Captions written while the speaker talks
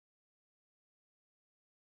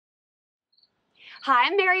Hi,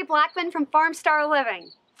 I'm Mary Blackman from Farm Star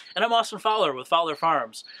Living. And I'm Austin Fowler with Fowler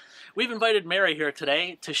Farms. We've invited Mary here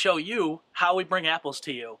today to show you how we bring apples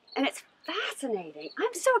to you. And it's fascinating.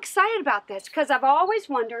 I'm so excited about this because I've always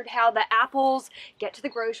wondered how the apples get to the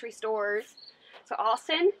grocery stores. So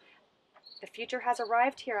Austin, the future has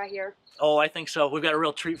arrived here, I hear. Oh, I think so. We've got a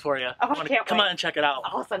real treat for you. Oh, I can't Come wait. on and check it out.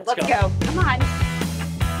 Awesome. Let's go. Come on.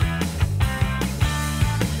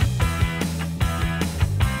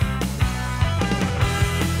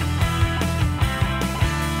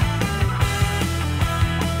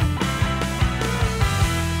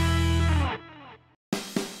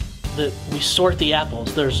 We sort the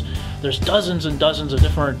apples. There's dozens and dozens of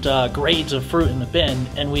different grades of fruit in the bin,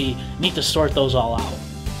 and we need to sort those all out.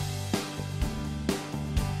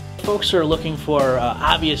 Folks are looking for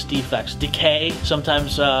obvious defects, decay.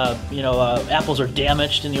 Sometimes apples are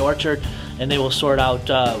damaged in the orchard, and they will sort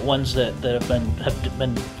out ones that have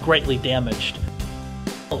been greatly damaged.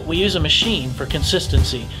 We use a machine for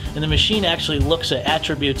consistency, and the machine actually looks at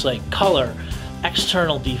attributes like color,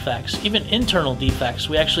 external defects, even internal defects.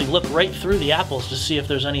 We actually look right through the apples to see if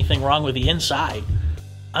there's anything wrong with the inside.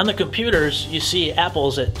 On the computers, you see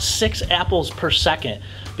apples at 6 apples per second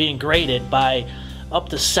being graded by up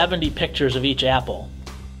to 70 pictures of each apple.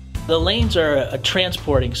 The lanes are a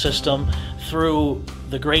transporting system through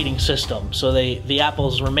the grading system, so the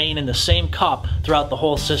apples remain in the same cup throughout the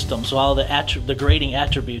whole system, so all the grading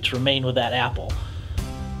attributes remain with that apple.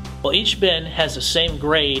 Well, each bin has the same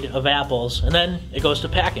grade of apples, and then it goes to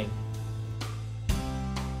packing.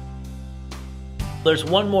 There's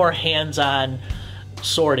one more hands-on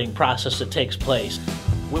sorting process that takes place.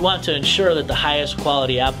 We want to ensure that the highest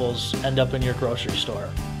quality apples end up in your grocery store.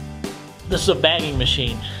 This is a bagging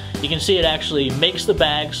machine. You can see it actually makes the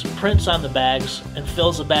bags, prints on the bags, and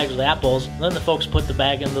fills the bags with apples, and then the folks put the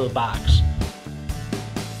bag into the box.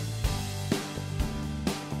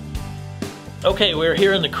 Okay, we're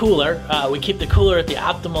here in the cooler. We keep the cooler at the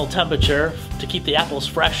optimal temperature to keep the apples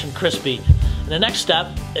fresh and crispy. And the next step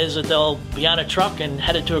is that they'll be on a truck and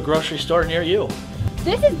headed to a grocery store near you.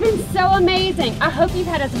 This has been so amazing. I hope you've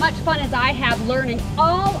had as much fun as I have learning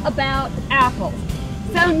all about apples.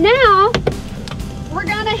 So now, we're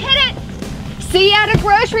gonna hit it. See you at a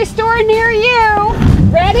grocery store near you.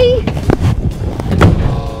 Ready?